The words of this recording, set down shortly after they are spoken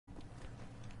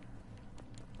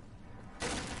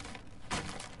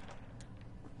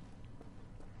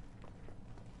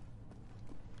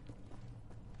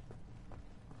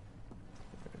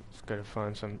gotta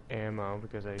find some ammo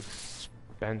because I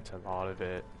spent a lot of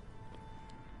it.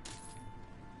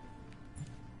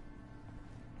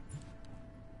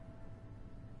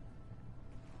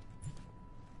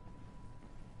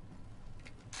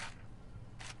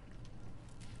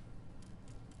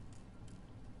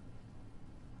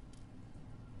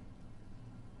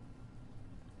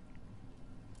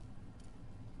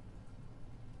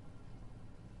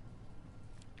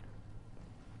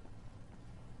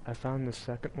 I found the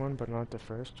second one, but not the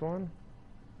first one.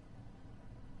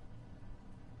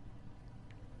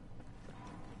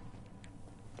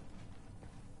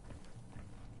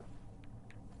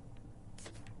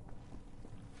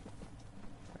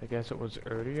 I guess it was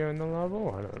earlier in the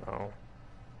level? I don't know.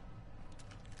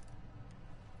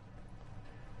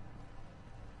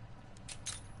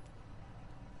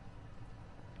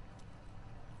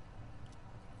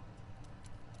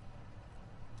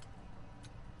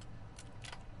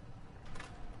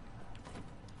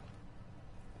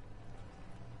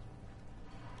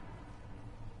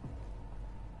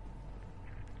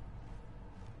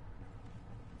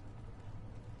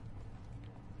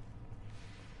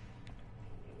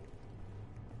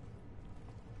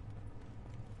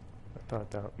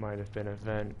 Thought that might have been a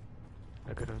vent.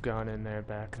 I could have gone in there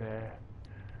back there.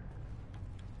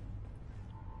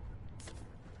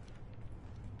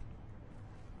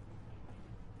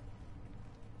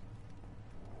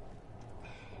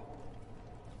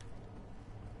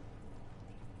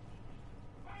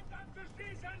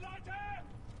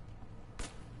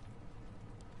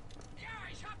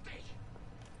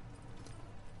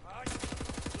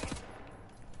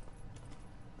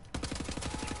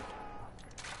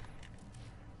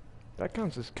 That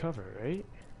counts as cover, right?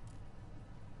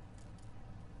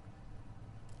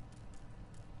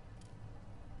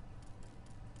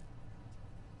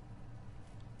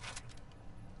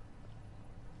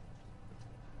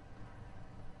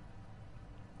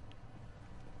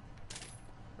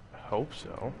 I hope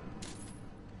so.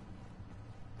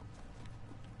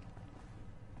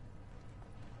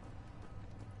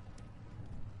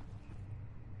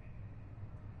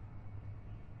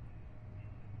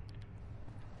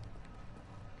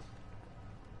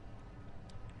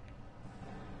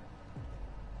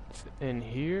 In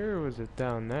here, or was it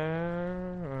down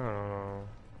there? I don't know.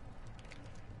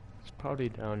 It's probably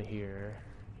down here.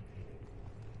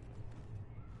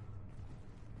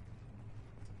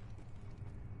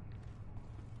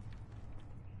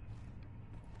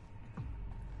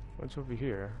 What's over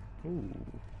here? Ooh.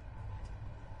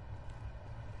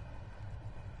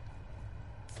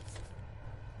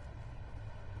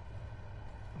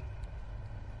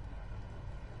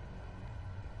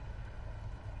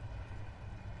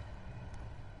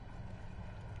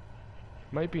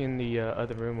 Might be in the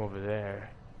other room over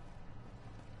there.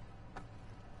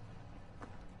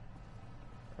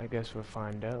 I guess we'll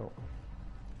find out.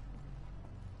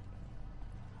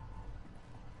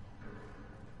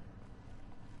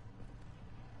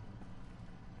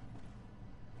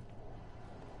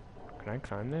 Can I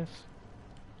climb this?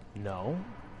 No.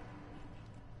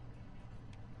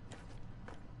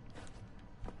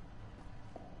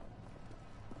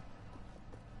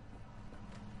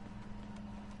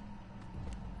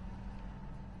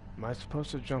 Am I supposed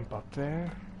to jump up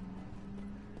there?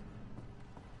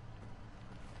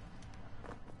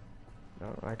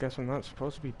 No, I guess I'm not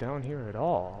supposed to be down here at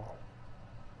all.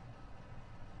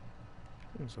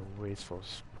 It's a wasteful,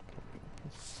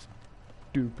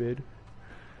 stupid.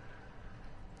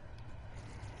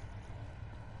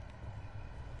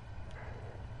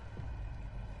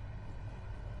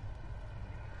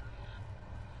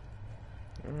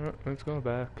 Alright, let's go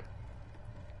back.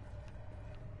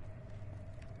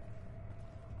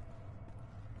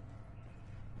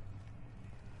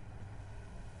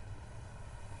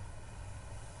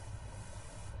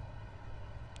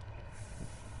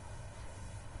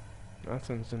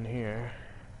 Nothing's in here.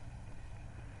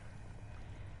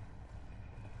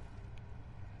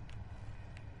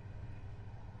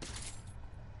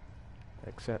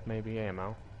 Except maybe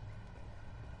ammo.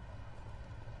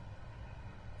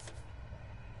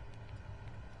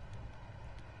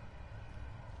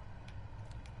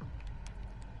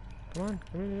 Come on,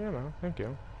 give me the ammo. Thank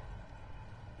you.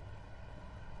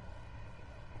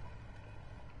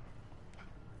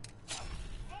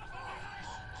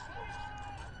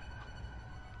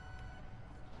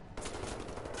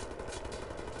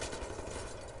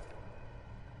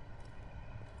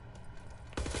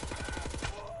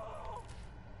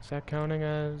 Is that counting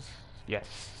as? Yes.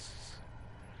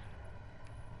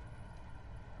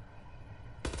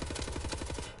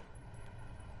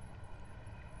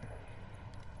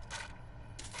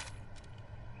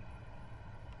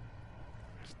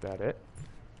 That it?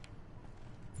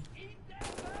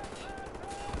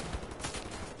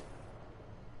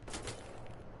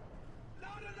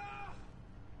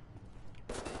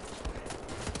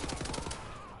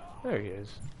 There he is.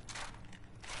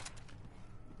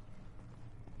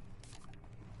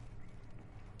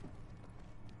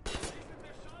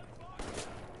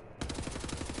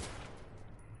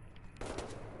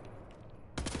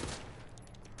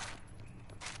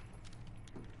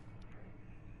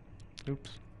 Oops.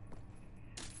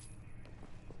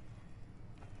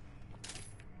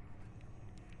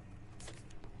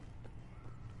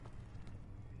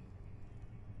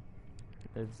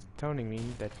 It's telling me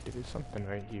that there is something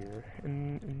right here,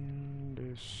 and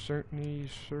there certainly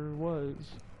sure was.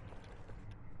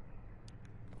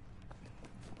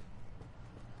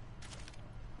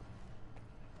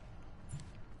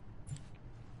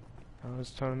 I was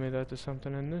telling me that there's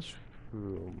something in this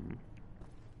room.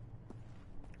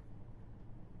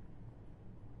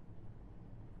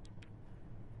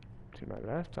 To my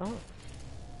left, huh?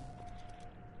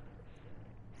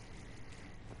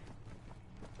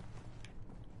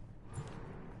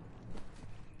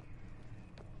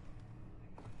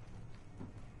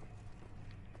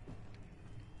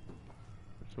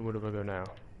 So where do I go now?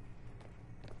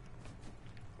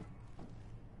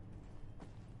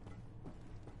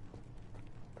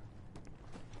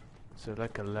 Is there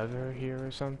like a lever here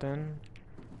or something?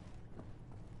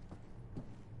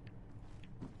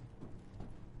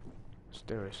 Is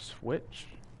there a switch?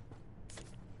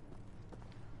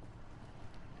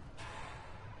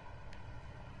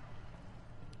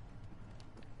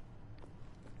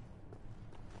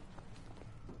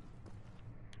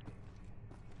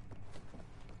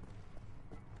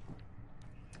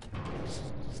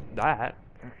 That.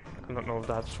 I don't know if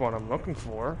that's what I'm looking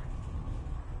for.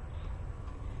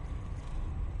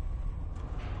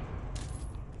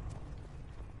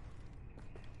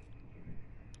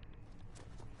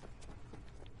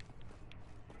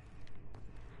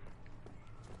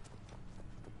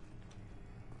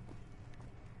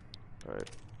 But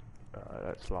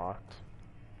that's locked.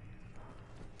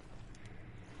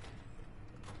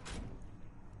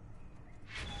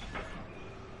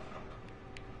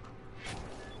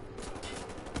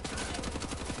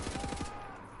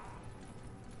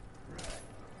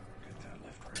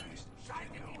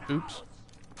 Oops.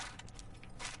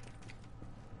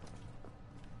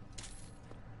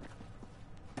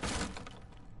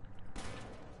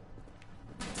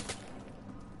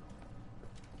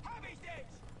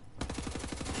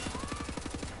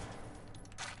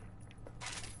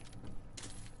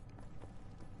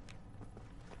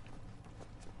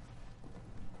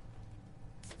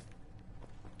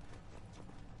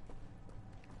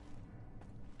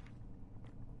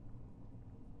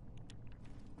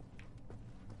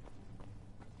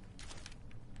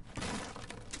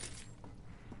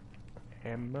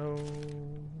 Ammo,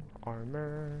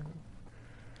 armor,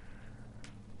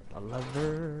 a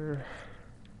lever.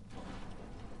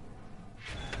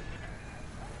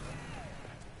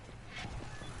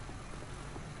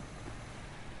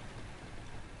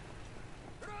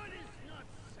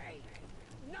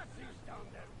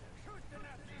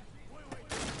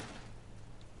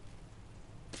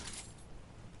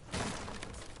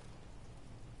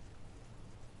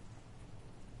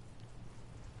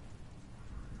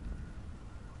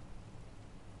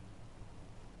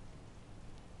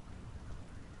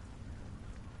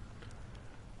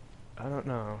 I don't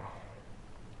know.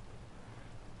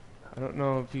 I don't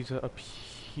know if he's up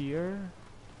here.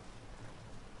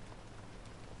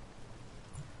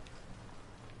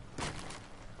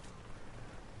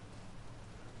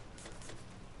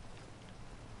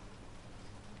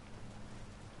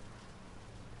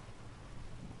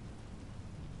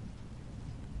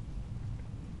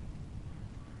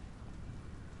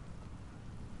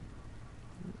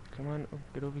 Come on,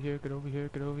 get over here, get over here,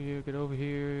 get over here, get over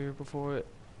here before it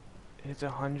hits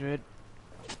 100.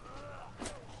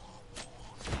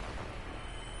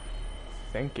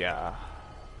 Thank ya.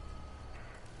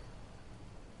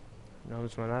 That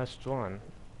was my last one.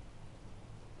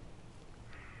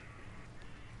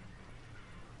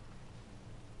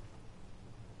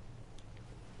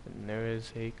 And there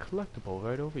is a collectible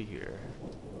right over here.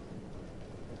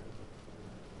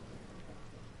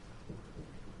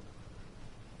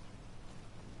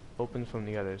 Opens from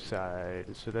the other side,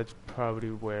 so that's probably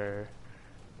where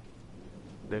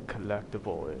the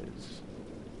collectible is.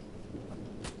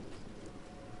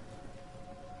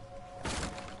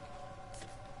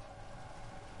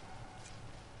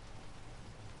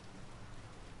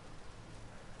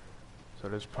 So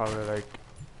there's probably like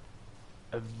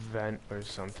a vent or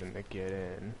something to get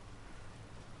in.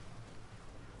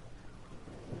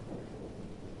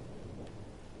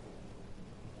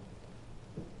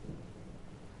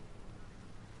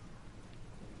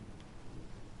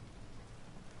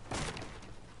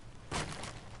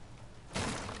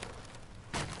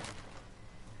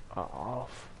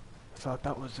 thought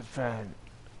that was a vent.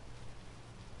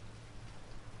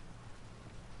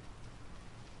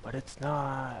 But it's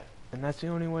not. And that's the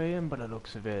only way in by the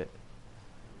looks of it.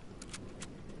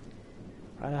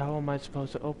 How the hell am I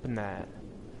supposed to open that?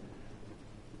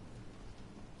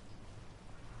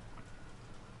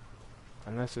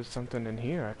 Unless there's something in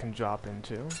here I can drop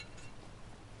into.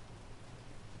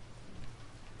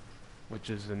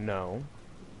 Which is a no.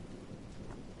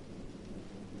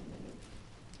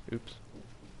 Oops.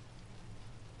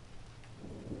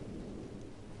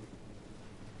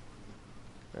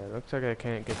 It looks like I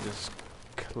can't get this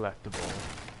collectible.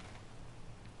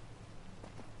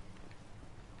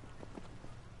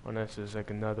 Unless there's like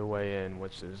another way in,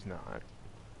 which there's not.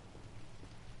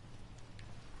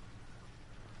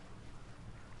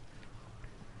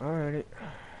 Alrighty,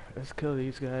 let's kill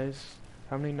these guys.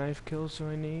 How many knife kills do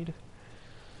I need?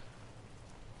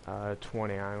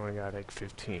 20. I only got like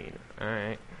 15.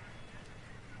 Alright.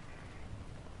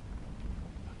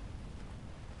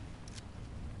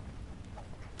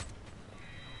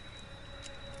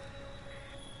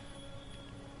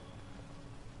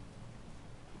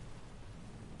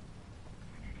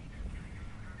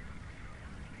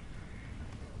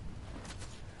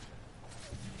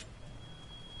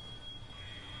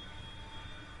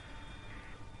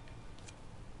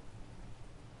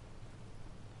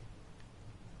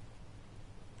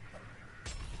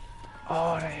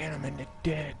 Oh, that hit him in the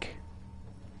dick.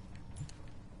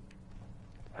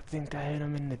 I think that hit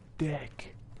him in the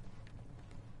dick.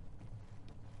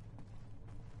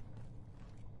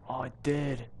 Oh, it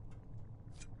did.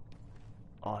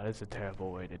 Oh, that's a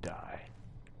terrible way to die.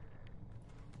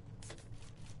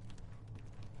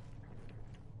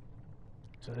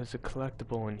 So there's a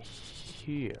collectible in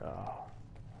here.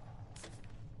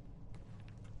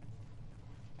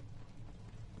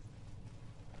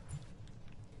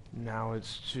 Now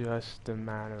it's just a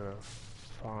matter of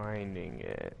finding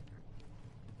it.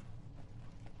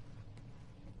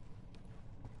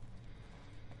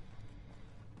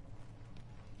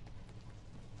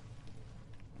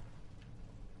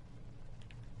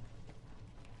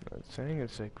 It's saying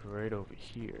it's like right over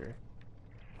here.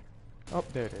 Oh,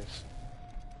 there it is.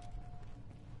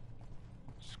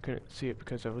 Just couldn't see it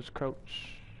because I was crouched.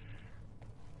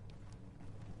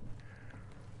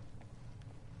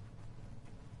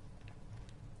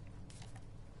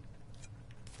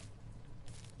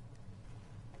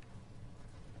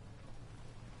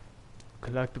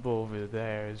 Collectible over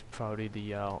there is probably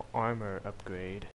the armor upgrade.